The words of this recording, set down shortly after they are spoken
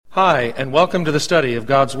Hi, and welcome to the study of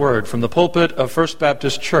God's Word from the pulpit of First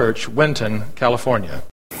Baptist Church, Winton, California.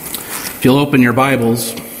 If you'll open your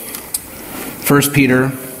Bibles, 1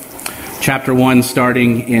 Peter chapter 1,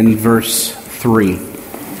 starting in verse 3.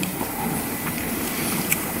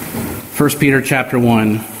 1 Peter chapter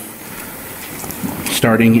 1,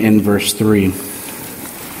 starting in verse 3.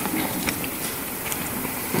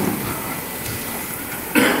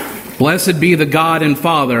 Blessed be the God and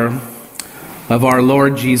Father of our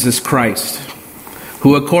Lord Jesus Christ,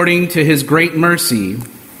 who according to his great mercy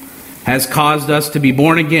has caused us to be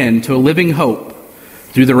born again to a living hope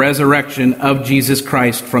through the resurrection of Jesus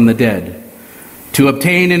Christ from the dead, to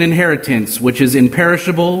obtain an inheritance which is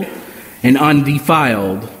imperishable and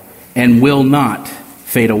undefiled and will not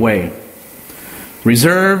fade away,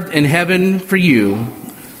 reserved in heaven for you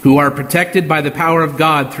who are protected by the power of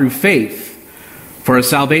God through faith for a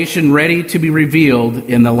salvation ready to be revealed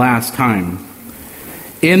in the last time.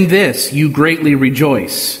 In this you greatly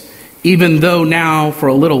rejoice, even though now for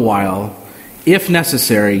a little while, if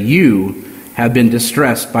necessary, you have been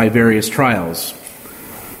distressed by various trials,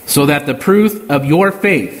 so that the proof of your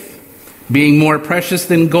faith, being more precious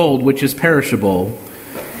than gold which is perishable,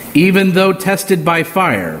 even though tested by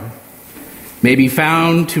fire, may be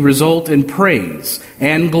found to result in praise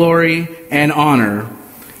and glory and honor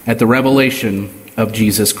at the revelation of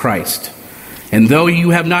Jesus Christ. And though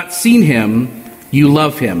you have not seen him, you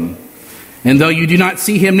love him. And though you do not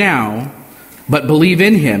see him now, but believe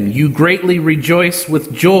in him, you greatly rejoice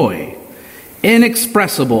with joy,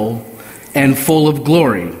 inexpressible and full of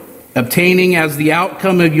glory, obtaining as the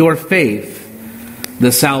outcome of your faith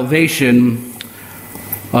the salvation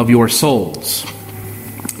of your souls.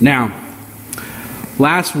 Now,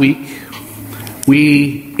 last week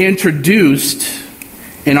we introduced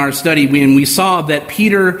in our study, and we saw that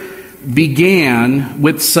Peter began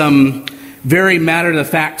with some very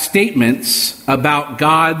matter-of-fact statements about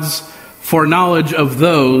God's foreknowledge of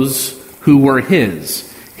those who were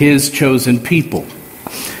his chosen people.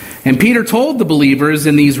 And Peter told the believers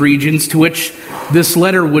in these regions to which this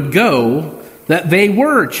letter would go that they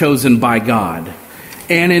were chosen by God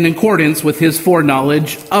and in accordance with his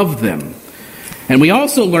foreknowledge of them. And we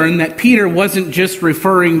also learned that Peter wasn't just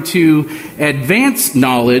referring to advanced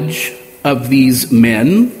knowledge of these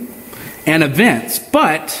men and events,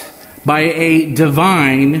 but by a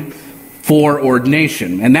divine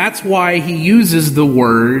foreordination. And that's why he uses the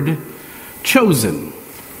word chosen.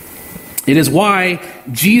 It is why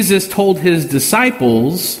Jesus told his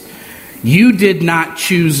disciples, "You did not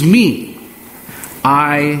choose me,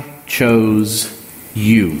 I chose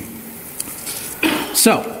you."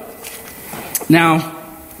 So, now,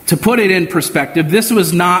 to put it in perspective, this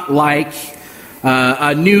was not like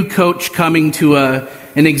a new coach coming to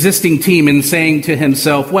an existing team and saying to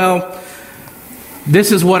himself, well,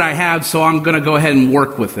 this is what I have, so I'm going to go ahead and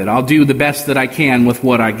work with it. I'll do the best that I can with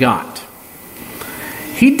what I got.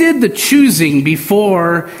 He did the choosing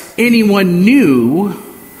before anyone knew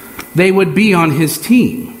they would be on his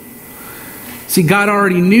team. See, God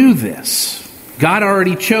already knew this. God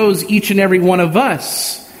already chose each and every one of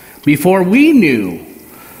us before we knew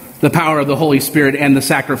the power of the Holy Spirit and the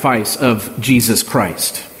sacrifice of Jesus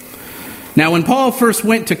Christ. Now, when Paul first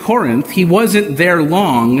went to Corinth, he wasn't there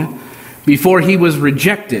long before he was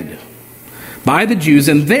rejected by the Jews,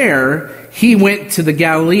 and there he went to the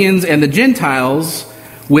Galileans and the Gentiles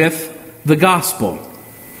with the gospel.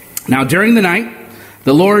 Now, during the night,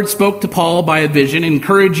 the Lord spoke to Paul by a vision,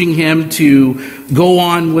 encouraging him to go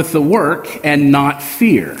on with the work and not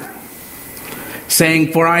fear,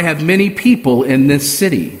 saying, "For I have many people in this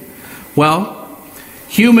city." Well,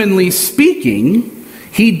 humanly speaking,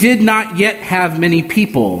 he did not yet have many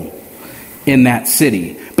people in that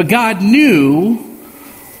city. But God knew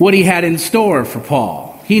what he had in store for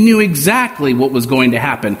Paul. He knew exactly what was going to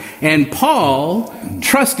happen. And Paul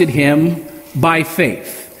trusted him by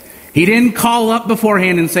faith. He didn't call up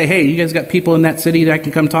beforehand and say, "Hey, you guys got people in that city that I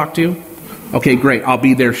can come talk to? Okay, great, I'll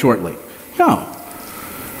be there shortly." No.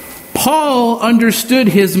 Paul understood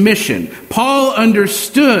his mission. Paul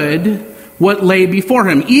understood what lay before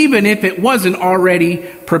him, even if it wasn't already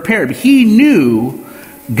prepared. He knew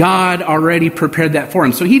God already prepared that for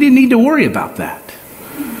him, so he didn't need to worry about that.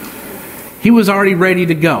 He was already ready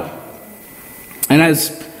to go. And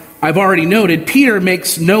as I've already noted, Peter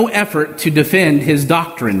makes no effort to defend his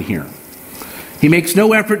doctrine here. He makes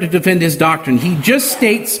no effort to defend his doctrine. He just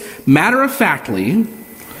states matter-of-factly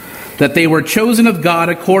that they were chosen of God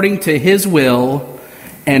according to his will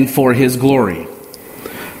and for his glory.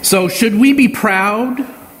 So should we be proud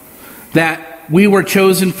that we were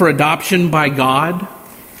chosen for adoption by God?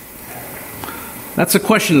 That's a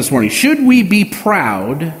question this morning. Should we be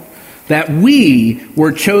proud that we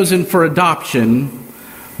were chosen for adoption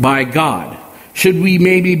by God? Should we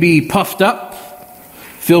maybe be puffed up,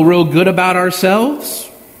 feel real good about ourselves?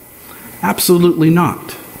 Absolutely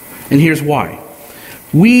not. And here's why.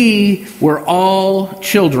 We were all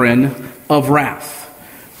children of wrath.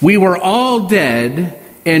 We were all dead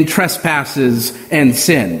in trespasses and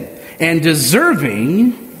sin, and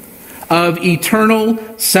deserving of eternal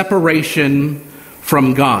separation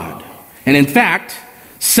from God. And in fact,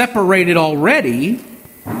 separated already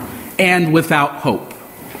and without hope.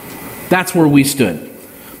 That's where we stood.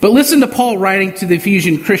 But listen to Paul writing to the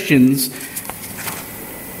Ephesian Christians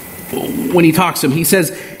when he talks to them. He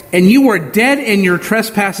says, "And you were dead in your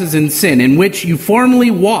trespasses and sin, in which you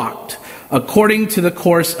formerly walked according to the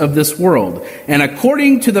course of this world, and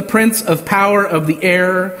according to the prince of power of the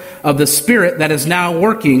air, of the spirit that is now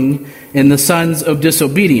working in the sons of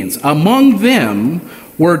disobedience. Among them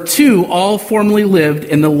were two all formerly lived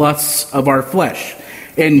in the lusts of our flesh,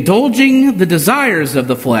 indulging the desires of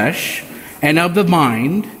the flesh and of the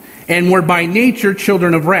mind, and were by nature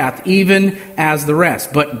children of wrath, even as the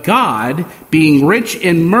rest. But God, being rich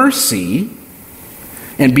in mercy,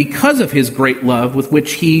 and because of his great love with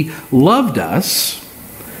which he loved us,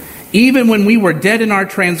 even when we were dead in our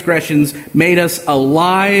transgressions, made us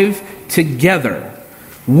alive together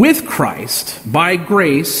with Christ. By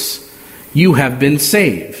grace you have been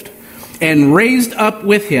saved, and raised up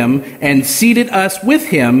with him, and seated us with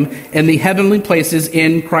him in the heavenly places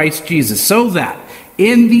in Christ Jesus, so that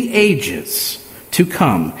in the ages to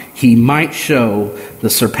come he might show the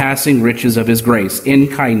surpassing riches of his grace in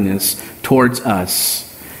kindness towards us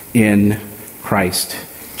in Christ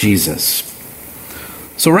Jesus."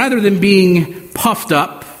 So rather than being puffed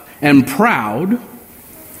up and proud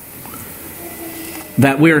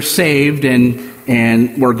that we're saved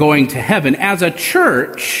and we're going to heaven, as a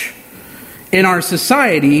church in our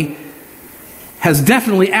society has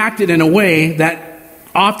definitely acted in a way that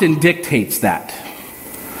often dictates that.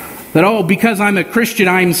 That, oh, because I'm a Christian,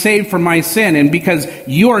 I'm saved from my sin, and because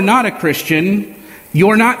you're not a Christian,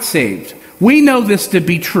 you're not saved. We know this to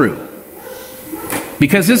be true,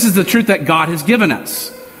 because this is the truth that God has given us.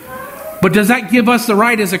 But does that give us the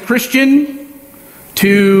right as a Christian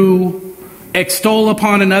to extol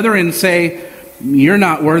upon another and say, you're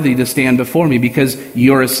not worthy to stand before me because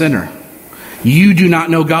you're a sinner? You do not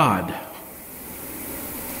know God.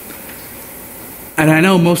 And I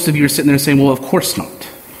know most of you are sitting there saying, well, of course not.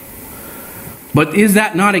 But is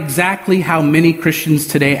that not exactly how many Christians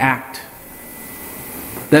today act?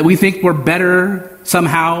 That we think we're better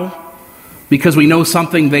somehow because we know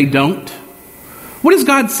something they don't? What has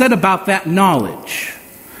God said about that knowledge?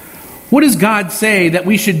 What does God say that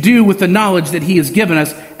we should do with the knowledge that he has given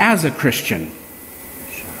us as a Christian?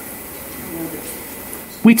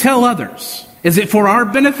 We tell others. Is it for our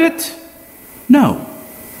benefit? No.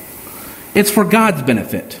 It's for God's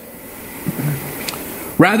benefit.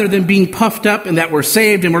 Rather than being puffed up and that we're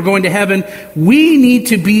saved and we're going to heaven, we need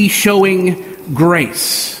to be showing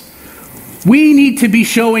grace. We need to be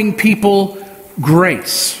showing people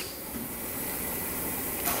grace.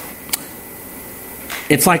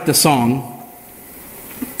 It's like the song,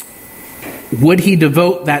 "Would he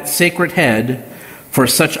devote that sacred head for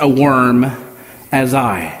such a worm as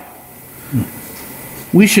I?"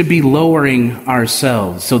 We should be lowering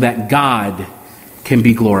ourselves so that God can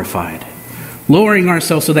be glorified. Lowering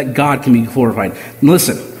ourselves so that God can be glorified.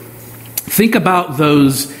 Listen, think about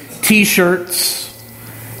those t-shirts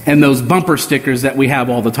and those bumper stickers that we have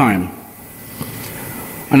all the time.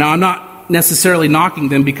 And now I'm not necessarily knocking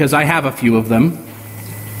them because I have a few of them.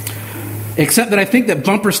 Except that I think that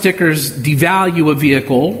bumper stickers devalue a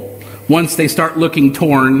vehicle once they start looking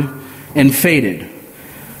torn and faded.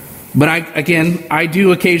 But I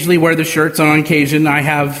do occasionally wear the shirts on occasion. I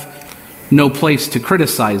have no place to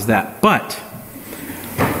criticize that. But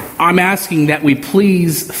I'm asking that we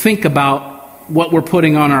please think about what we're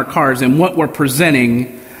putting on our cars and what we're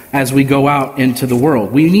presenting as we go out into the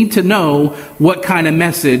world. We need to know what kind of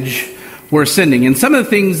message we're sending. And some of the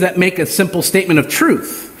things that make a simple statement of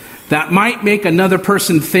truth that might make another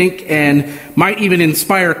person think and might even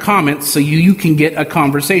inspire comments so you can get a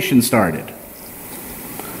conversation started.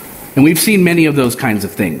 And we've seen many of those kinds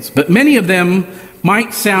of things. But many of them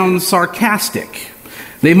might sound sarcastic.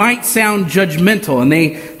 They might sound judgmental, and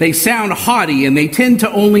they sound haughty, and they tend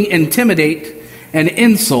to only intimidate and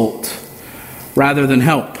insult rather than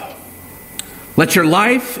help. Let your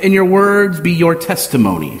life and your words be your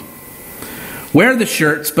testimony. Wear the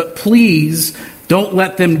shirts, but please don't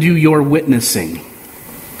let them do your witnessing.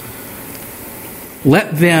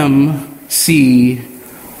 Let them see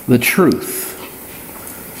the truth.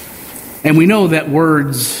 And we know that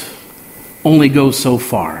words only go so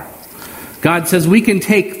far. God says we can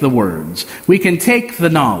take the words, we can take the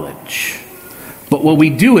knowledge, but what we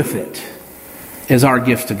do with it is our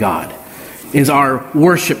gift to God, is our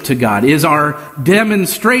worship to God, is our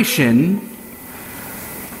demonstration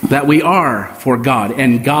that we are for God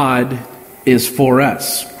and God is for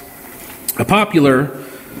us. A popular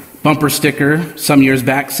bumper sticker some years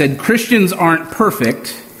back said, "Christians aren't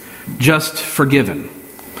perfect, just forgiven."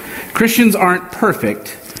 Christians aren't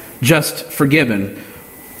perfect, just forgiven.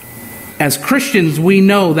 As Christians, we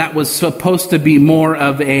know that was supposed to be more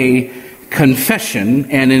of a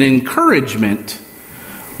confession and an encouragement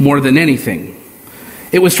more than anything.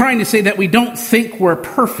 It was trying to say that we don't think we're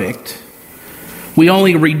perfect. We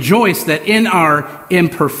only rejoice that in our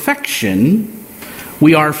imperfection,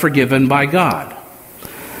 we are forgiven by God.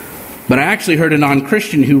 But I actually heard a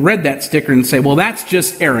non-Christian who read that sticker and say, well, that's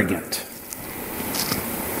just arrogant.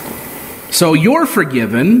 So you're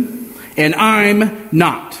forgiven and I'm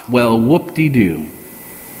not. Well, whoop-de-doo.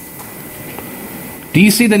 Do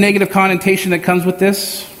you see the negative connotation that comes with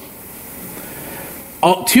this?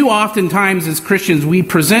 Too often times as Christians, we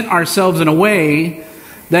present ourselves in a way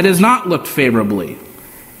that is not looked favorably.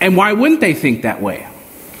 And why wouldn't they think that way?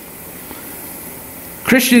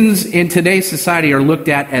 Christians in today's society are looked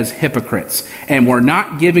at as hypocrites, and we're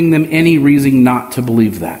not giving them any reason not to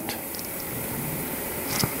believe that.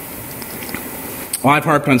 Well, I've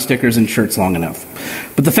harped on stickers and shirts long enough.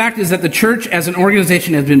 But the fact is that the church as an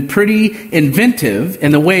organization has been pretty inventive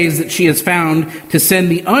in the ways that she has found to send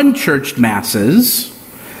the unchurched masses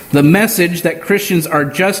the message that Christians are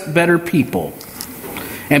just better people.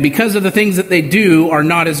 And because of the things that they do are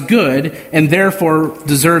not as good and therefore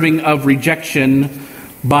deserving of rejection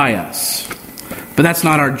by us. But that's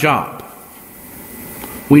not our job.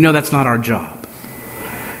 We know that's not our job.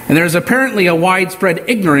 And there's apparently a widespread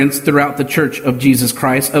ignorance throughout the Church of Jesus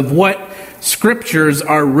Christ of what Scriptures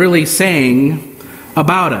are really saying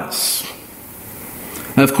about us.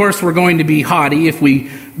 And of course, we're going to be haughty if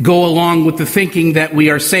we go along with the thinking that we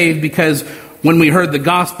are saved because when we heard the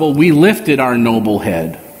gospel, we lifted our noble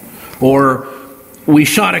head. Or we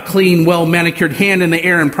shot a clean, well-manicured hand in the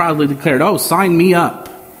air and proudly declared, oh, sign me up.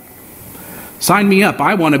 Sign me up.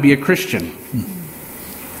 I want to be a Christian.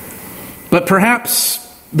 But perhaps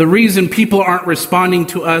the reason people aren't responding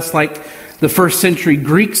to us like the first century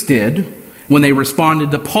Greeks did when they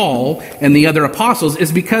responded to Paul and the other apostles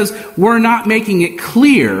is because we're not making it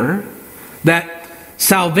clear that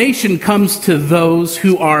salvation comes to those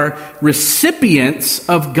who are recipients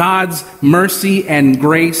of God's mercy and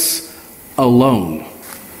grace alone.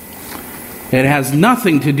 It has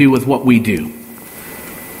nothing to do with what we do.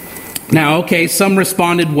 Now, okay, some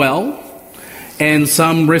responded well and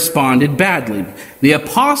some responded badly. The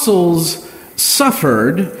apostles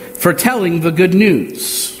suffered for telling the good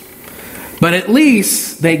news, but at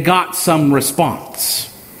least they got some response.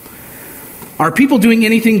 Are people doing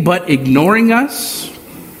anything but ignoring us?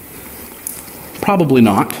 Probably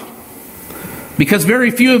not. Because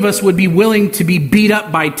very few of us would be willing to be beat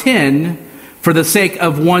up by 10 for the sake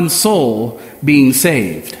of one soul being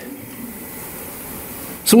saved.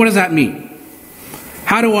 So what does that mean?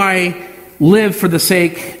 How do I live for the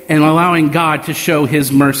sake and allowing God to show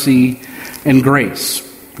His mercy and grace?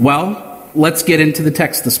 Well, let's get into the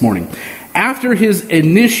text this morning. After his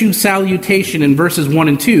initial salutation in verses 1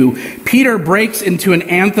 and 2, Peter breaks into an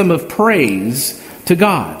anthem of praise to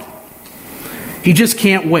God. He just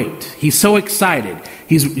can't wait. He's so excited.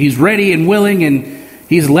 He's ready and willing, and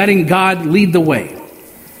he's letting God lead the way.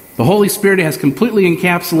 The Holy Spirit has completely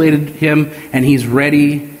encapsulated him, and he's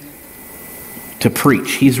ready to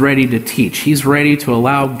preach. He's ready to teach. He's ready to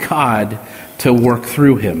allow God to work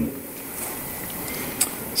through him.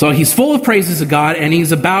 So he's full of praises to God, and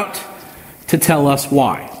he's about to tell us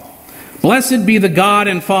why. Blessed be the God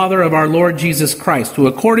and Father of our Lord Jesus Christ, who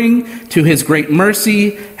according to his great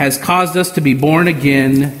mercy has caused us to be born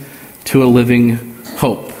again to a living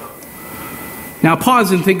hope. Now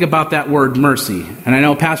pause and think about that word mercy. And I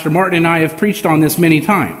know Pastor Martin and I have preached on this many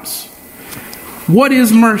times. What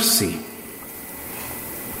is mercy?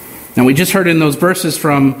 Now we just heard in those verses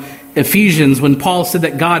from Ephesians when Paul said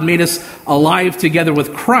that God made us alive together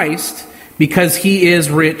with Christ because he is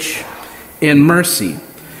rich in mercy.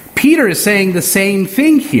 Peter is saying the same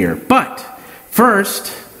thing here. But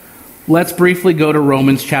first, let's briefly go to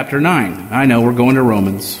Romans chapter 9. I know we're going to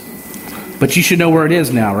Romans, but you should know where it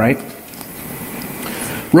is now, right?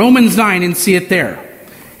 Romans 9, and see it there.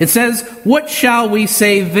 It says, "What shall we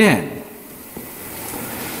say then?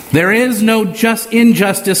 There is no just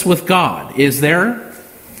injustice with God, is there?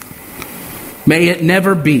 May it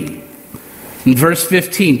never be. In verse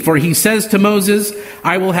 15, for he says to Moses,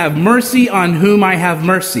 I will have mercy on whom I have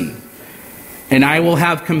mercy, and I will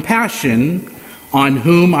have compassion on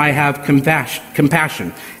whom I have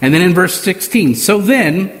compassion. And then in verse 16, so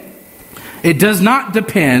then, it does not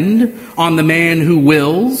depend on the man who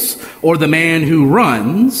wills or the man who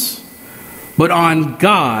runs, but on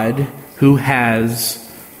God who has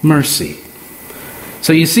mercy.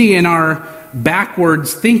 So you see, in our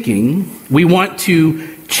backwards thinking, we want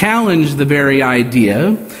to challenge the very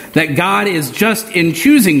idea that God is just in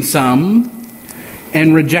choosing some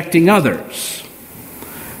and rejecting others.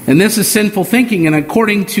 And this is sinful thinking and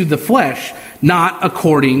according to the flesh, not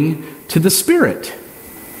according to the Spirit.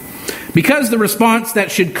 Because the response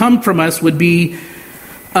that should come from us would be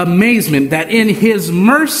amazement that in His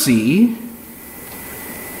mercy,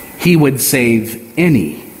 He would save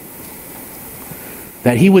any.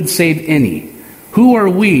 That He would save any. Who are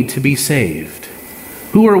we to be saved?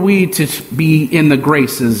 Who are we to be in the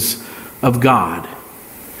graces of God?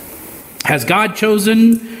 Has God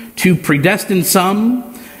chosen to predestine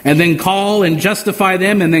some and then call and justify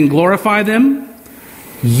them and then glorify them?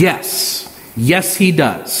 Yes. Yes, He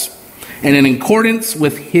does. And in accordance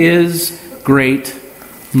with His great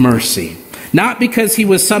mercy. Not because He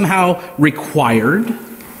was somehow required.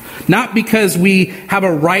 Not because we have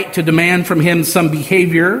a right to demand from Him some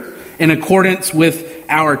behavior in accordance with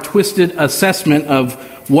our twisted assessment of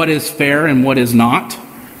what is fair and what is not,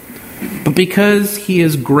 but because He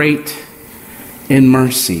is great in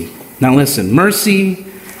mercy. Now listen, mercy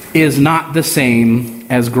is not the same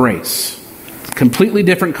as grace. Completely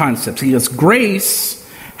different concepts. Because grace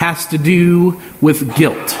has to do with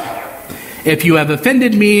guilt. If you have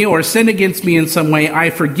offended me or sinned against me in some way, I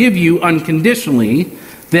forgive you unconditionally,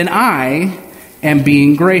 then I am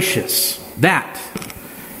being gracious. That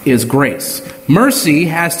is grace. Mercy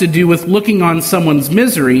has to do with looking on someone's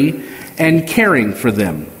misery and caring for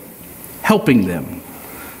them, helping them,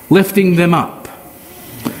 lifting them up,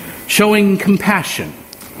 showing compassion.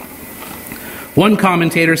 One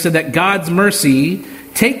commentator said that God's mercy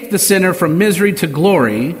takes the sinner from misery to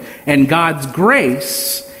glory, and God's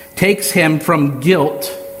grace takes him from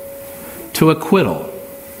guilt to acquittal.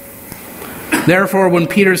 Therefore, when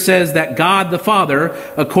Peter says that God the Father,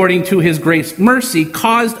 according to His grace mercy,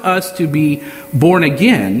 caused us to be born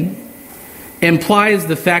again, implies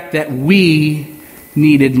the fact that we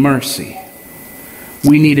needed mercy.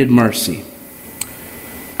 We needed mercy.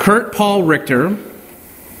 Kurt Paul Richter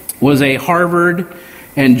was a Harvard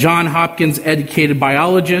and Johns Hopkins educated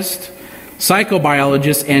biologist,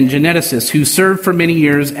 psychobiologist, and geneticist who served for many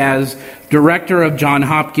years as director of Johns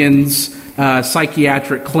Hopkins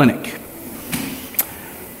Psychiatric Clinic.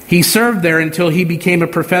 He served there until he became a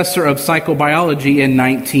professor of psychobiology in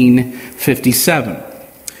 1957.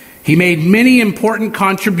 He made many important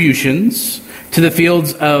contributions to the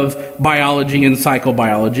fields of biology and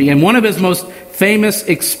psychobiology, and one of his most famous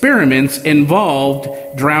experiments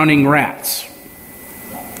involved drowning rats.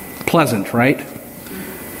 Pleasant, right?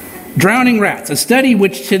 Drowning rats, a study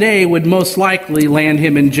which today would most likely land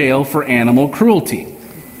him in jail for animal cruelty.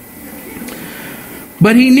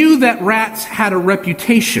 But he knew that rats had a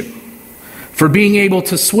reputation for being able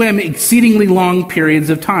to swim exceedingly long periods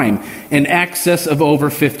of time, in excess of over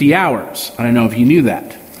 50 hours. I don't know if you knew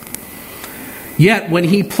that. Yet, when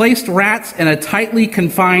he placed rats in a tightly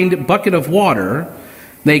confined bucket of water,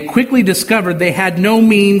 they quickly discovered they had no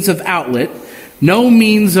means of outlet, no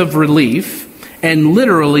means of relief, and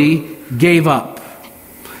literally gave up.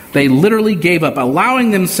 They literally gave up, allowing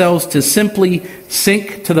themselves to simply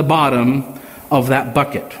sink to the bottom of that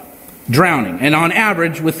bucket, drowning, and on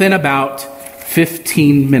average within about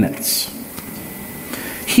 15 minutes.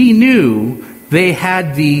 He knew they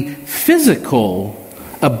had the physical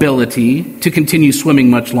ability to continue swimming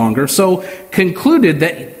much longer, so concluded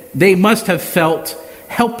that they must have felt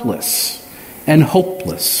helpless and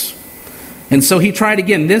hopeless. And so he tried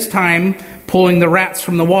again, this time pulling the rats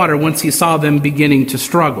from the water once he saw them beginning to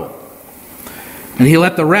struggle. And he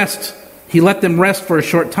let them rest for a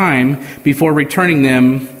short time before returning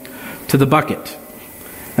them to the bucket.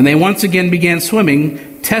 And they once again began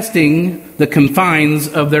swimming, testing the confines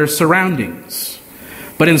of their surroundings.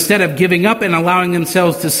 But instead of giving up and allowing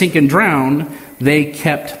themselves to sink and drown, they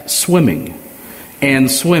kept swimming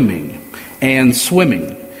and swimming and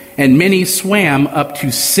swimming. And many swam up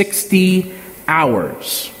to 60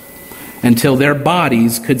 hours until their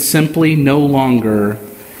bodies could simply no longer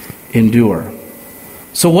endure.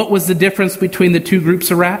 So what was the difference between the two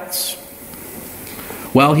groups of rats?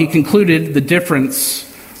 Well, he concluded the difference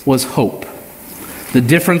was hope. The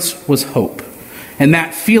difference was hope. And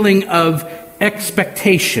that feeling of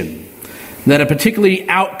expectation, that a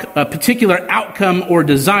particular outcome or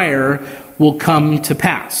desire will come to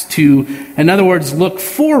pass. To, in other words, look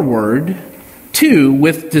forward to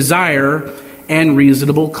with desire and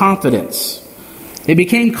reasonable confidence. They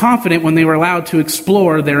became confident when they were allowed to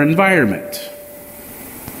explore their environment.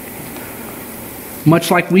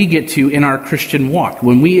 Much like we get to in our Christian walk.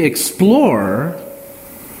 When we explore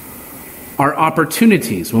our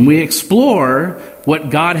opportunities, when we explore what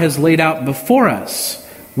God has laid out before us,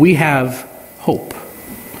 we have hope.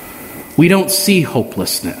 We don't see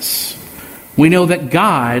hopelessness. We know that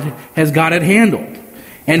God has got it handled.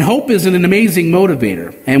 And hope is an amazing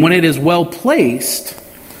motivator. And when it is well placed,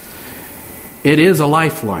 it is a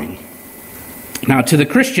lifeline. Now, to the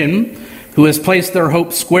Christian who has placed their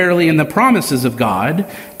hope squarely in the promises of God,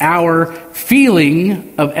 our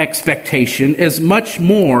feeling of expectation is much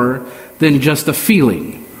more than just a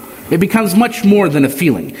feeling. It becomes much more than a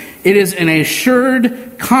feeling. It is an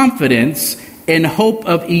assured confidence and hope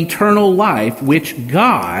of eternal life, which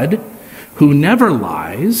God, who never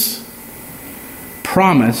lies,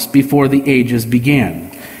 promised before the ages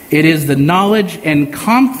began. It is the knowledge and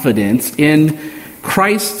confidence in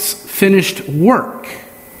Christ's finished work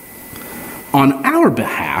on our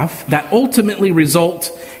behalf that ultimately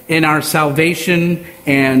result in our salvation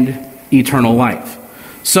and eternal life.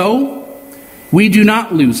 So, we do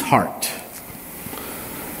not lose heart.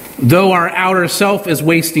 Though our outer self is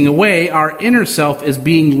wasting away, our inner self is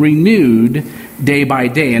being renewed day by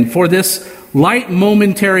day. And for this light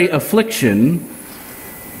momentary affliction,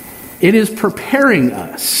 it is preparing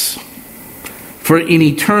us for an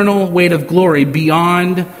eternal weight of glory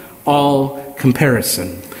beyond all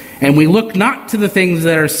comparison. And we look not to the things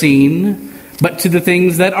that are seen, but to the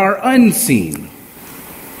things that are unseen.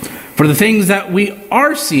 For the things that we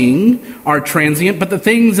are seeing are transient, but the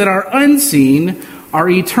things that are unseen are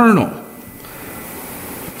eternal.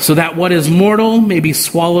 So that what is mortal may be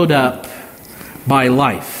swallowed up by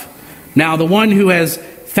life. Now, the one who has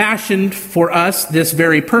fashioned for us this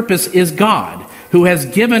very purpose is God, who has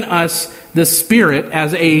given us the Spirit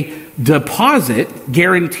as a deposit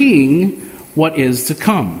guaranteeing what is to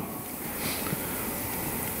come.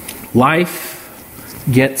 Life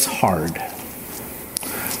gets hard.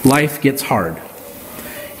 Life gets hard.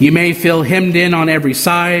 You may feel hemmed in on every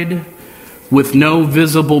side with no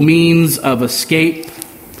visible means of escape.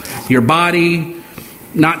 Your body,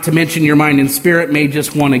 not to mention your mind and spirit, may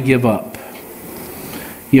just want to give up.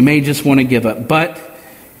 You may just want to give up. But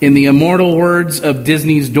in the immortal words of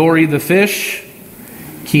Disney's Dory the Fish,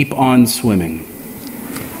 keep on swimming.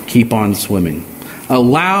 Keep on swimming.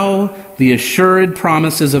 Allow the assured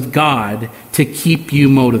promises of God to keep you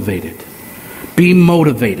motivated. Be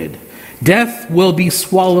motivated. Death will be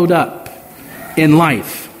swallowed up in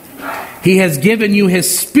life. He has given you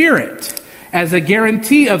His Spirit as a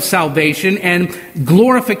guarantee of salvation and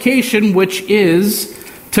glorification, which is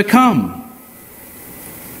to come.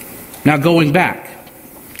 Now, going back,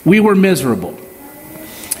 we were miserable.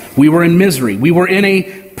 We were in misery. We were in a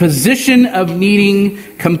position of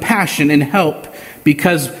needing compassion and help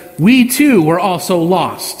because we too were also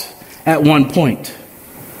lost at one point.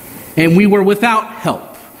 And we were without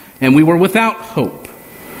help. And we were without hope.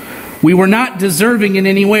 We were not deserving in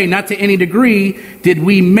any way, not to any degree did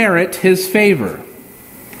we merit His favor.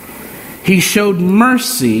 He showed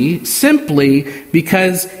mercy simply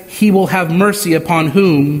because He will have mercy upon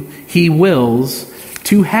whom He wills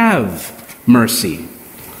to have mercy.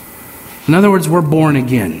 In other words, we're born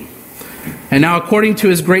again. And now, according to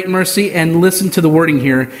His great mercy, and listen to the wording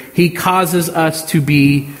here, He causes us to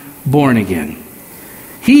be born again.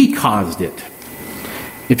 He caused it.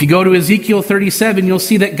 If you go to Ezekiel 37, you'll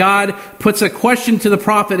see that God puts a question to the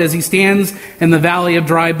prophet as he stands in the valley of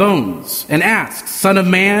dry bones and asks, "Son of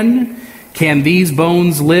man, can these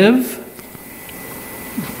bones live?"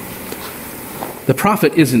 The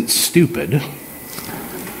prophet isn't stupid.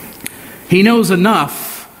 He knows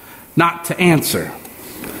enough not to answer,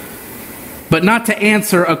 but not to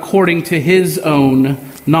answer according to his own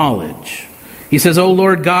knowledge. He says, "O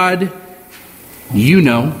Lord God, you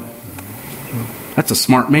know." That's a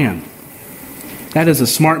smart man. That is a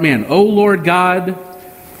smart man. "O Lord God,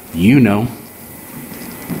 you know."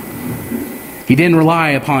 He didn't rely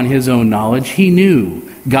upon his own knowledge. He knew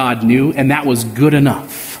God knew, and that was good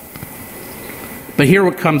enough. But hear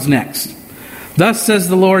what comes next. "Thus says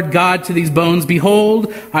the Lord God to these bones,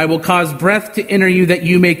 Behold, I will cause breath to enter you that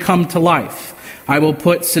you may come to life. I will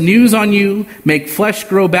put sinews on you, make flesh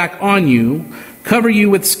grow back on you, cover you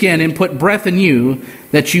with skin, and put breath in you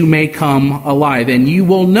that you may come alive. And you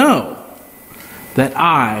will know that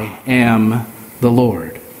I am the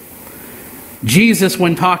Lord." Jesus,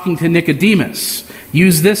 when talking to Nicodemus,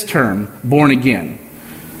 used this term, born again.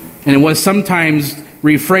 And it was sometimes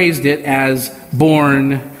rephrased it as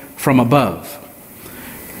born from above.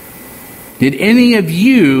 Did any of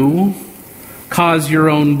you cause your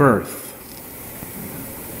own birth?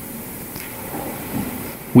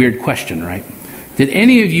 Weird question, right? Did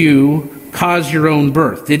any of you cause your own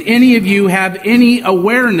birth? Did any of you have any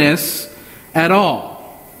awareness at all?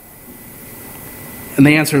 And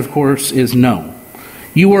the answer, of course, is no.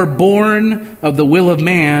 You were born of the will of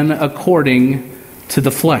man according to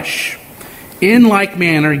the flesh. In like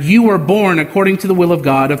manner, you were born according to the will of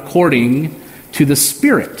God, according to the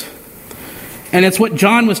Spirit. And it's what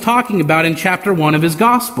John was talking about in chapter 1 of his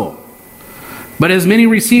gospel. But as many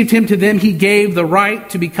received him, to them he gave the right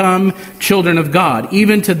to become children of God,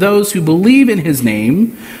 even to those who believe in his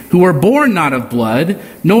name, who were born not of blood,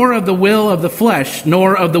 nor of the will of the flesh,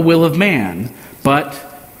 nor of the will of man, but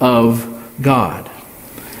of God.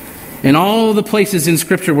 In all the places in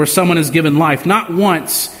Scripture where someone is given life, not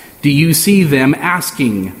once do you see them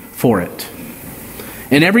asking for it.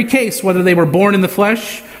 In every case, whether they were born in the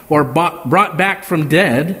flesh or brought back from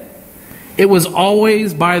dead, it was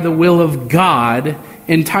always by the will of God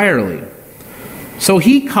entirely. So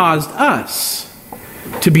he caused us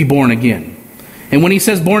to be born again. And when he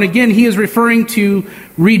says born again, he is referring to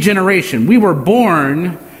regeneration. We were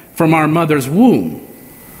born from our mother's womb.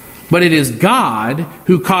 But it is God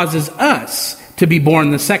who causes us to be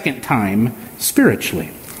born the second time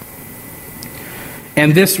spiritually.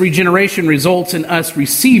 And this regeneration results in us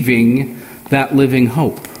receiving that living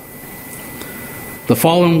hope. The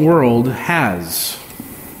fallen world has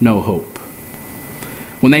no hope.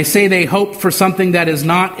 When they say they hope for something that is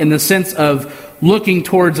not in the sense of looking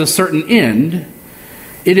towards a certain end,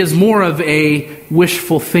 it is more of a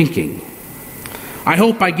wishful thinking. I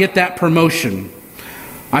hope I get that promotion.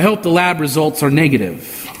 I hope the lab results are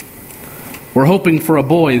negative. We're hoping for a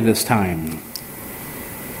boy this time.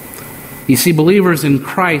 You see, believers in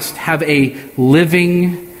Christ have a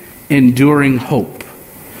living, enduring hope.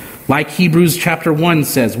 Like Hebrews chapter 1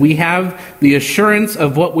 says, we have the assurance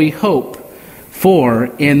of what we hope for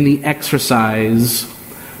in the exercise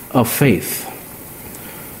of faith.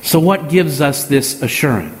 So what gives us this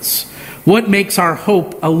assurance? What makes our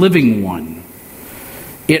hope a living one?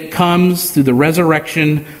 It comes through the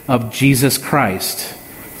resurrection of Jesus Christ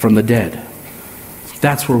from the dead.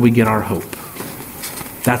 That's where we get our hope.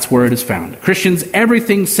 That's where it is found. Christians,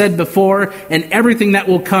 everything said before and everything that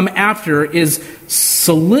will come after is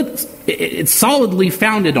solidly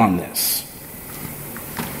founded on this.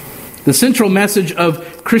 The central message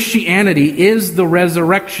of Christianity is the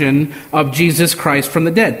resurrection of Jesus Christ from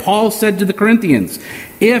the dead. Paul said to the Corinthians,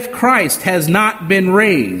 if Christ has not been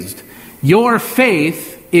raised, your faith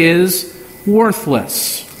is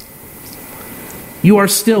worthless. You are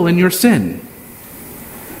still in your sin.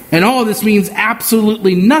 And all this means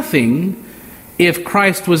absolutely nothing if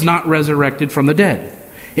Christ was not resurrected from the dead.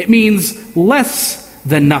 It means less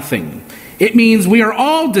than nothing. It means we are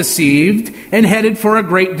all deceived and headed for a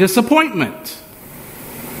great disappointment.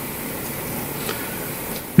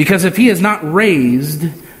 Because if he is not raised,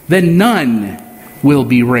 then none will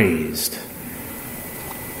be raised.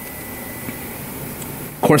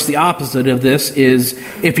 Of course, the opposite of this is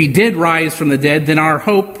if he did rise from the dead, then our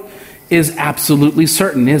hope is absolutely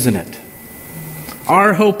certain, isn't it?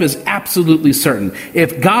 Our hope is absolutely certain.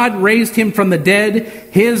 If God raised him from the dead,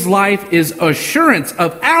 his life is assurance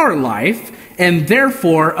of our life and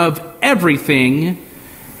therefore of everything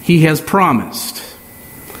he has promised.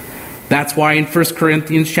 That's why in 1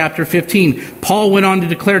 Corinthians chapter 15, Paul went on to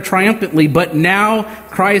declare triumphantly, but now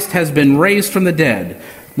Christ has been raised from the dead,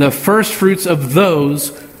 the first fruits of those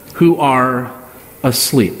who are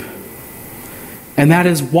asleep. And that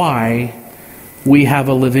is why we have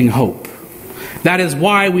a living hope. That is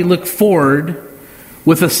why we look forward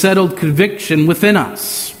with a settled conviction within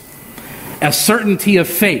us, a certainty of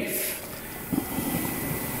faith,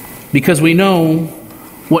 because we know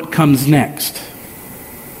what comes next.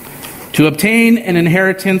 To obtain an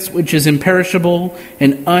inheritance which is imperishable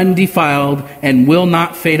and undefiled and will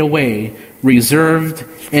not fade away, reserved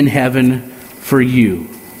in heaven for you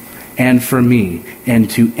and for me and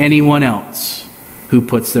to anyone else who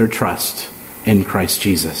puts their trust in Christ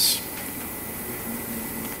Jesus.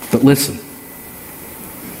 But listen,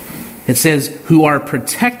 it says, who are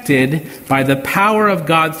protected by the power of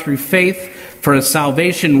God through faith for a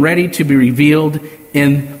salvation ready to be revealed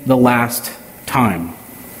in the last time.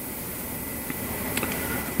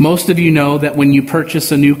 Most of you know that when you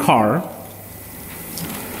purchase a new car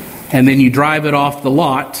and then you drive it off the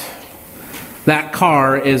lot, that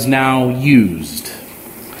car is now used.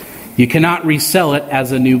 You cannot resell it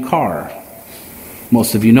as a new car.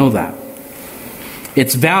 Most of you know that.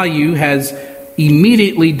 Its value has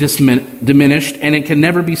immediately diminished, and it can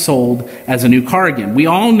never be sold as a new car again. We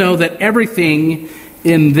all know that everything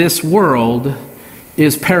in this world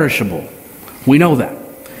is perishable. We know that.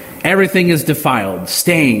 Everything is defiled,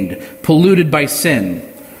 stained, polluted by sin.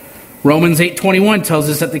 Romans 8:21 tells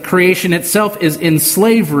us that the creation itself is in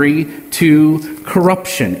slavery to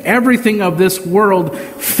corruption. Everything of this world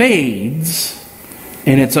fades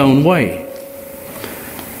in its own way.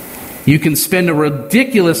 You can spend a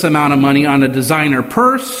ridiculous amount of money on a designer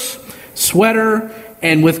purse, sweater,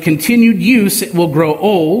 and with continued use it will grow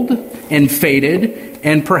old and faded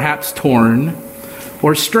and perhaps torn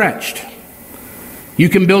or stretched. You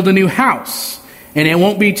can build a new house, and it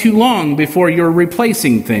won't be too long before you're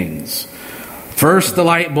replacing things. First the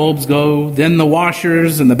light bulbs go, then the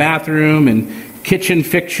washers in the bathroom and kitchen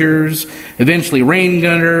fixtures, eventually rain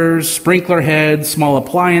gutters, sprinkler heads, small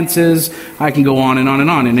appliances. I can go on and on and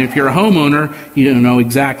on. And if you're a homeowner, you know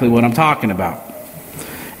exactly what I'm talking about.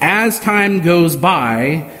 As time goes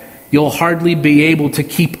by, you'll hardly be able to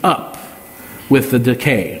keep up with the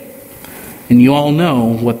decay. And you all know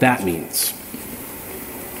what that means.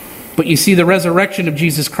 But you see, the resurrection of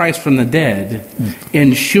Jesus Christ from the dead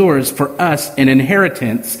ensures for us an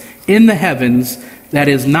inheritance in the heavens that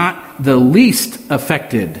is not the least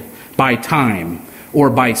affected by time or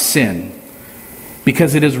by sin,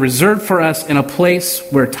 because it is reserved for us in a place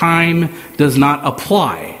where time does not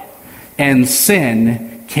apply and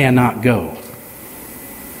sin cannot go.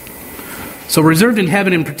 So reserved in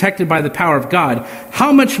heaven and protected by the power of God,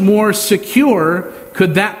 how much more secure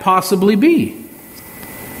could that possibly be?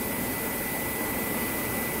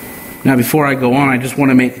 Now, before I go on, I just want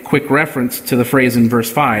to make a quick reference to the phrase in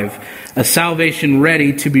verse 5, a salvation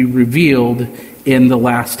ready to be revealed in the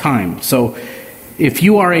last time. So, if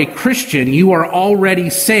you are a Christian, you are already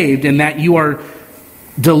saved in that you are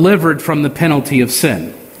delivered from the penalty of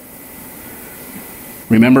sin.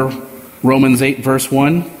 Remember Romans 8, verse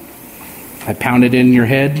 1? I pounded it in your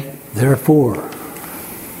head. Therefore,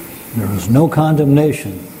 there is no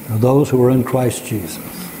condemnation for those who are in Christ Jesus.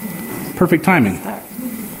 Perfect timing.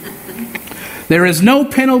 There is no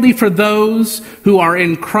penalty for those who are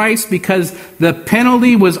in Christ because the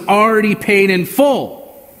penalty was already paid in full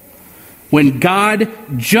when God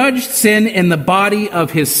judged sin in the body of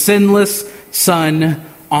his sinless Son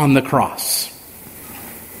on the cross.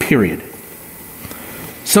 Period.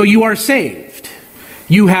 So you are saved.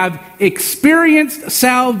 You have experienced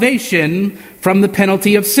salvation from the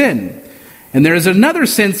penalty of sin. And there is another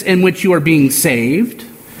sense in which you are being saved,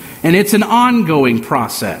 and it's an ongoing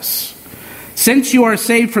process. Since you are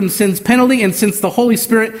saved from sin's penalty and since the Holy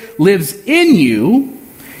Spirit lives in you,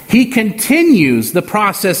 he continues the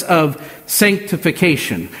process of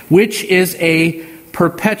sanctification, which is a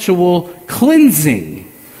perpetual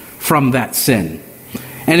cleansing from that sin.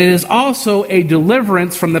 And it is also a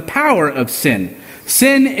deliverance from the power of sin.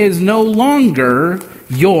 Sin is no longer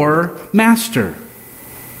your master.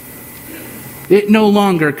 It no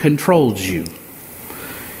longer controls you.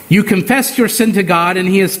 You confess your sin to God, and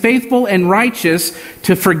he is faithful and righteous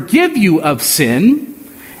to forgive you of sin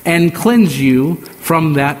and cleanse you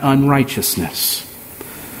from that unrighteousness.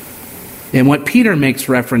 And what Peter makes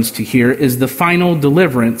reference to here is the final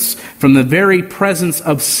deliverance from the very presence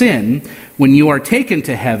of sin when you are taken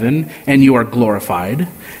to heaven and you are glorified,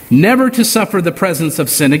 never to suffer the presence of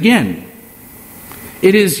sin again.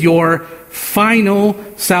 It is your final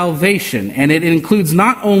salvation, and it includes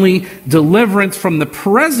not only deliverance from the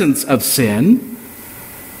presence of sin,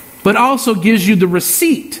 but also gives you the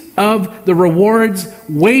receipt of the rewards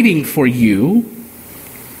waiting for you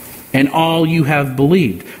and all you have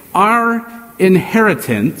believed. Our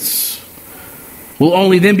inheritance will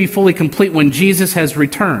only then be fully complete when Jesus has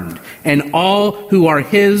returned, and all who are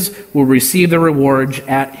his will receive the rewards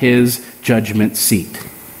at his judgment seat.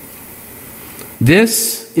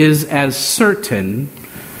 This is as certain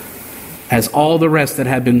as all the rest that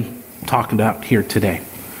have been talked about here today.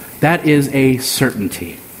 That is a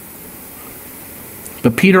certainty.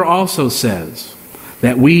 But Peter also says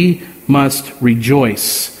that we must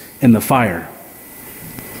rejoice in the fire.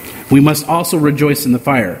 We must also rejoice in the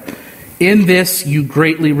fire. In this you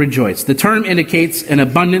greatly rejoice. The term indicates an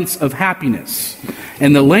abundance of happiness.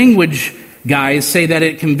 And the language guys say that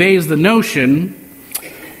it conveys the notion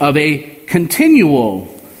of a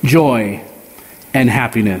continual joy and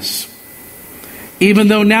happiness. Even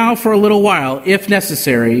though now for a little while, if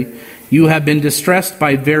necessary, you have been distressed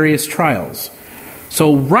by various trials.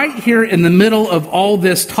 So right here in the middle of all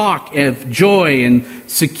this talk of joy and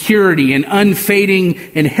security and unfading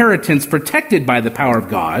inheritance protected by the power of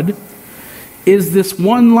God is this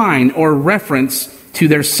one line or reference to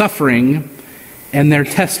their suffering and their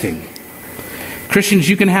testing. Christians,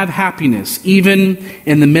 you can have happiness even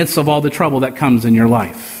in the midst of all the trouble that comes in your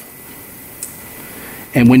life.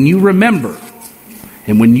 And when you remember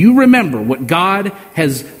what God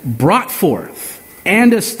has brought forth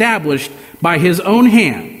and established by his own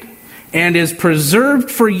hand and is preserved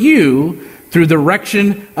for you through the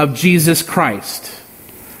direction of Jesus Christ,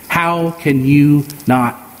 how can you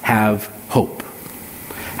not have hope?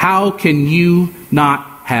 How can you not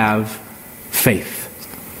have faith?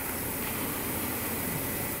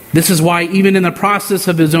 This is why even in the process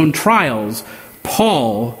of his own trials,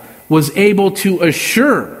 Paul was able to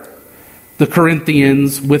assure the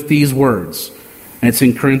Corinthians with these words. And it's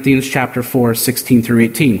in Corinthians chapter 4, 16 through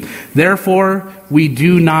 18. Therefore, we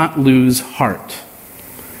do not lose heart.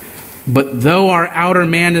 But though our outer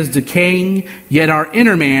man is decaying, yet our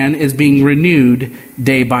inner man is being renewed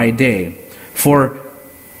day by day. For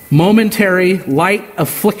momentary light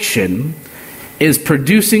affliction is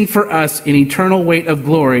producing for us an eternal weight of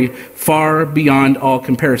glory far beyond all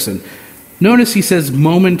comparison. Notice he says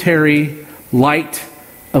momentary light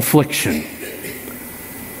affliction.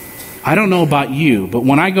 I don't know about you, but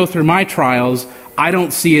when I go through my trials, I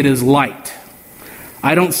don't see it as light.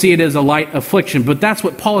 I don't see it as a light affliction, but that's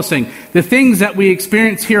what Paul is saying. The things that we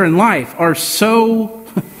experience here in life are so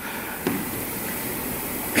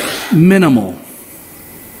minimal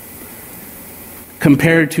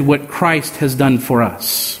compared to what Christ has done for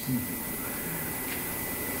us,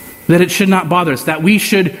 that it should not bother us, that we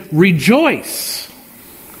should rejoice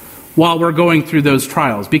while we're going through those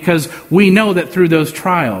trials, because we know that through those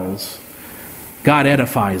trials, God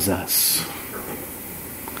edifies us.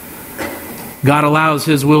 God allows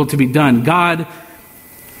his will to be done. God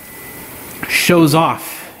shows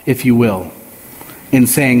off, if you will, in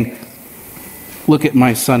saying, look at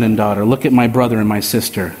my son and daughter, look at my brother and my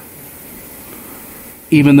sister.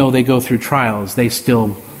 Even though they go through trials, they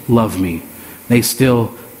still love me. They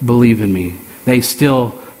still believe in me. They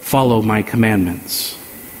still follow my commandments.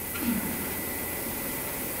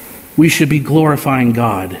 We should be glorifying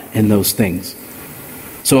God in those things.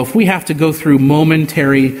 So if we have to go through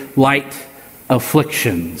momentary light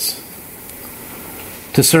afflictions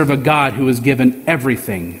to serve a God who has given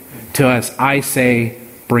everything to us, I say,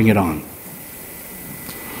 bring it on.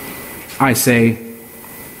 I say,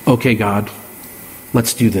 okay, God,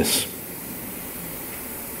 let's do this.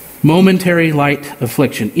 Momentary light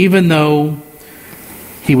affliction. Even though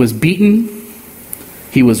he was beaten,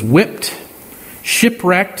 he was whipped,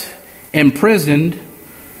 shipwrecked, imprisoned,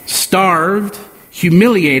 starved,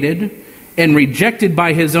 humiliated, and rejected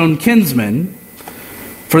by his own kinsmen,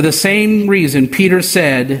 for the same reason Peter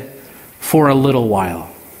said, for a little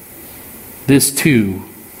while, this too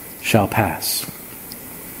shall pass.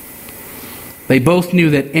 They both knew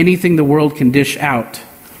that anything the world can dish out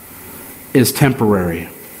is temporary,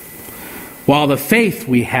 while the faith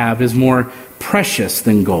we have is more precious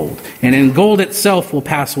than gold. And in gold itself will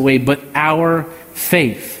pass away, but our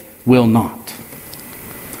faith will not.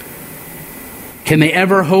 Can they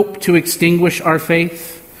ever hope to extinguish our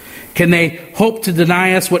faith? Can they hope to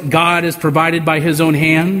deny us what God has provided by his own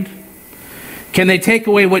hand? Can they take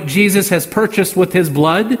away what Jesus has purchased with his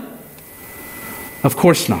blood? Of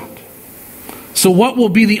course not. So what will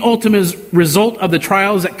be the ultimate result of the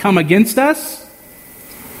trials that come against us?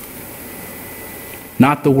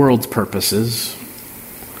 Not the world's purposes,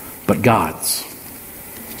 but God's.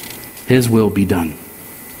 His will be done.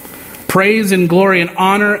 Praise and glory and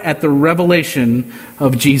honor at the revelation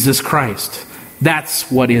of Jesus Christ.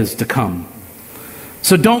 That's what is to come.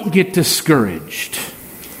 So don't get discouraged.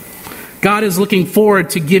 God is looking forward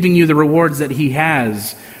to giving you the rewards that he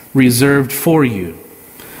has reserved for you.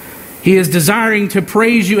 He is desiring to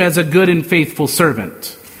praise you as a good and faithful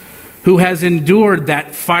servant who has endured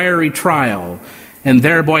that fiery trial and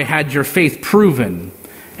thereby had your faith proven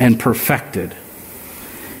and perfected.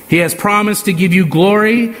 He has promised to give you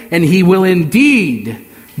glory, and he will indeed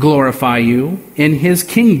glorify you in his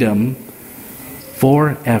kingdom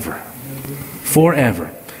forever.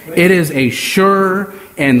 Forever. It is a sure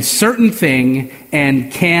and certain thing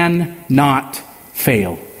and cannot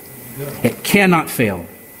fail. It cannot fail.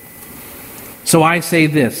 So I say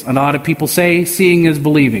this. A lot of people say seeing is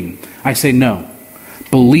believing. I say no.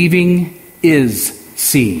 Believing is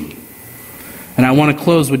seeing. And I want to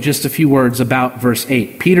close with just a few words about verse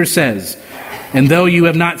 8. Peter says, and though you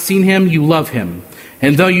have not seen him, you love him.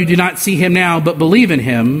 And though you do not see him now, but believe in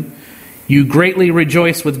him, you greatly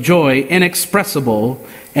rejoice with joy inexpressible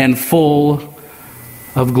and full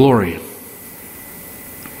of glory.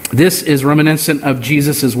 This is reminiscent of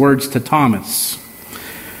Jesus' words to Thomas,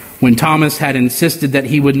 when Thomas had insisted that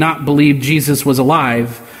he would not believe Jesus was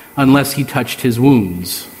alive unless he touched his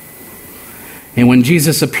wounds. And when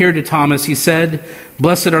Jesus appeared to Thomas, he said,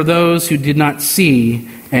 "Blessed are those who did not see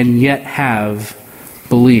and yet have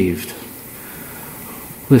believed."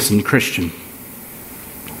 Listen, Christian,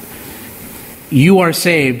 you are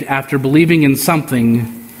saved after believing in something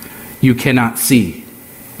you cannot see.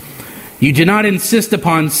 You do not insist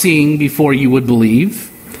upon seeing before you would believe,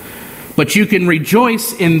 but you can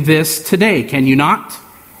rejoice in this today, can you not?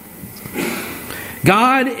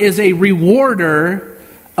 God is a rewarder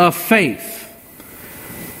of faith.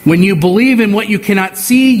 When you believe in what you cannot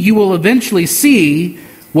see, you will eventually see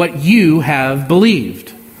what you have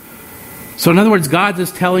believed. So in other words, God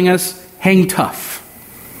is telling us, hang tough.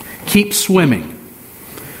 Keep swimming.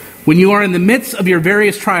 When you are in the midst of your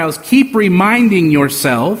various trials, keep reminding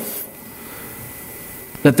yourself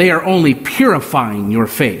that they are only purifying your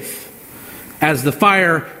faith, as the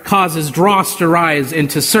fire causes dross to rise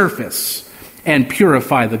into surface and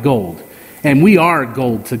purify the gold. And we are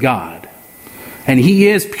gold to God. And He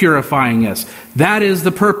is purifying us. That is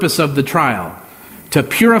the purpose of the trial, to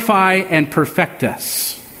purify and perfect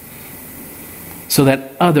us, so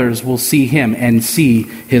that others will see Him and see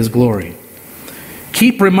His glory.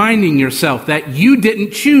 Keep reminding yourself that you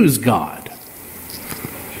didn't choose God.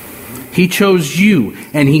 He chose you,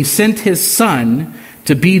 and He sent His Son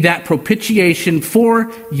to be that propitiation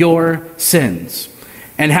for your sins.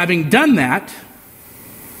 And having done that,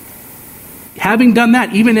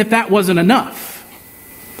 even if that wasn't enough,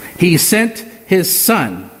 He sent His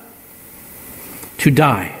Son to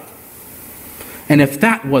die. And if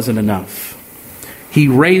that wasn't enough, He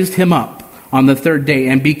raised Him up on the third day.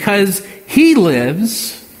 And because He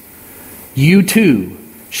lives, you too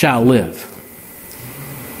shall live.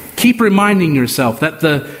 Keep reminding yourself that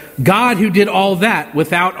the God who did all that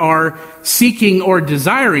without our seeking or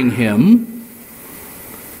desiring Him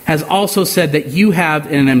has also said that you have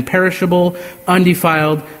an imperishable,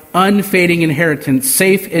 undefiled, unfading inheritance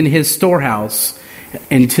safe in His storehouse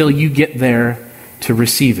until you get there to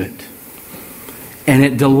receive it. And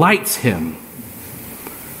it delights Him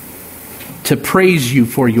to praise you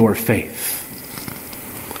for your faith,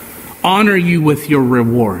 honor you with your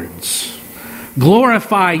rewards,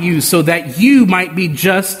 glorify you so that you might be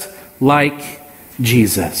just like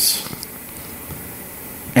Jesus.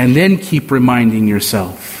 And then keep reminding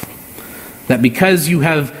yourself that because you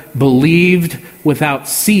have believed without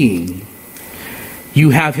seeing, you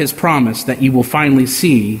have His promise that you will finally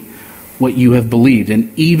see what you have believed.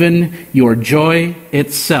 And even your joy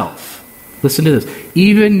itself, listen to this,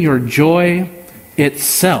 even your joy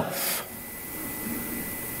itself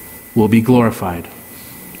will be glorified.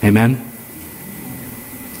 Amen?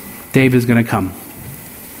 Dave is going to come.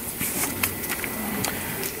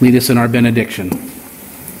 Lead us in our benediction.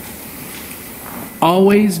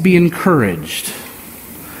 Always be encouraged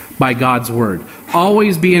by God's word.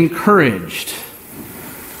 Always be encouraged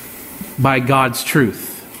by God's truth.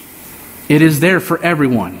 It is there for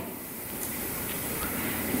everyone.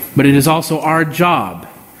 But it is also our job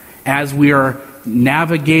as we are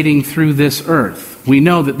navigating through this earth. We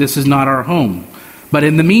know that this is not our home. But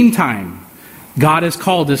in the meantime, God has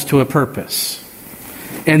called us to a purpose.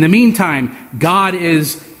 In the meantime, God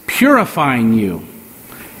is purifying you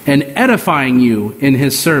and edifying you in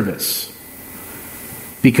His service,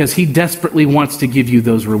 because He desperately wants to give you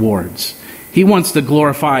those rewards. He wants to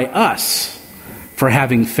glorify us for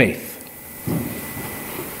having faith.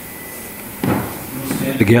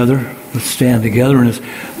 Let's stand together. And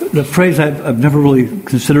the phrase, I've never really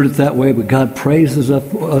considered it that way, but God praises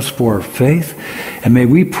us for our faith. And may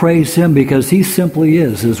we praise Him because He simply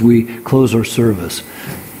is, as we close our service.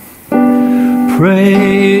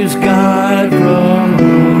 Praise God from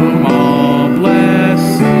whom all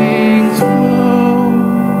blessings flow.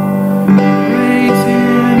 Praise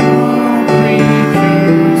Him, all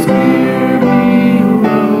creatures here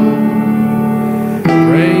below.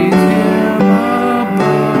 Praise Him above,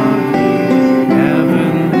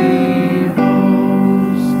 heavenly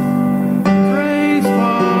hosts. Praise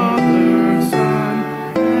Father, Son,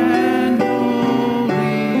 and Holy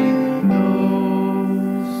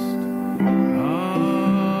Ghost.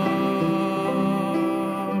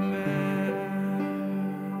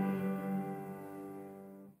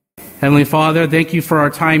 Heavenly Father, thank you for our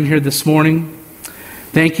time here this morning.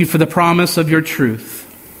 Thank you for the promise of your truth.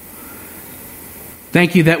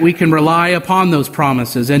 Thank you that we can rely upon those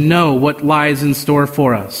promises and know what lies in store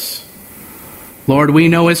for us. Lord, we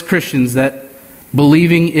know as Christians that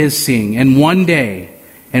believing is seeing, and one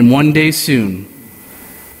day soon,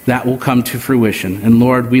 that will come to fruition. And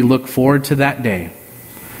Lord, we look forward to that day.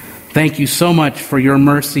 Thank you so much for your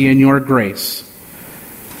mercy and your grace,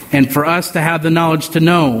 and for us to have the knowledge to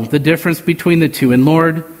know the difference between the two. And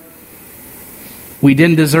Lord, we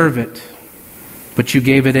didn't deserve it, but you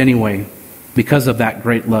gave it anyway because of that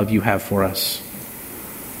great love you have for us.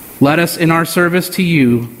 Let us, in our service to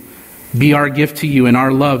you, be our gift to you, and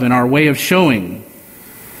our love and our way of showing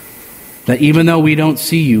that even though we don't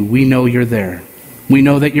see you, we know you're there. We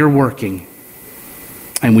know that you're working,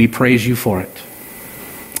 and we praise you for it.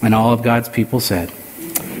 And all of God's people said,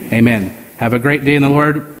 amen. Have a great day in the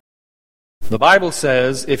Lord. The Bible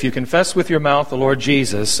says, if you confess with your mouth the Lord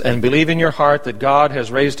Jesus and believe in your heart that God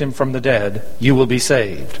has raised him from the dead, you will be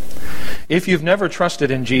saved. If you've never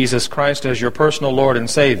trusted in Jesus Christ as your personal Lord and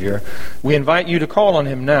Savior, we invite you to call on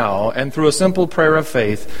him now and through a simple prayer of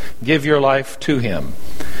faith, give your life to him.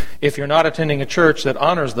 If you're not attending a church that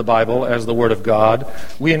honors the Bible as the Word of God,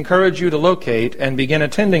 we encourage you to locate and begin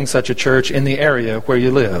attending such a church in the area where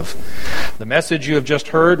you live. The message you have just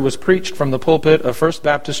heard was preached from the pulpit of First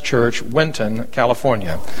Baptist Church, Winton,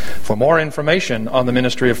 California. For more information on the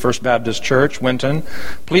ministry of First Baptist Church, Winton,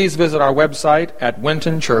 please visit our website at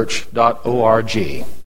wintonchurch.org.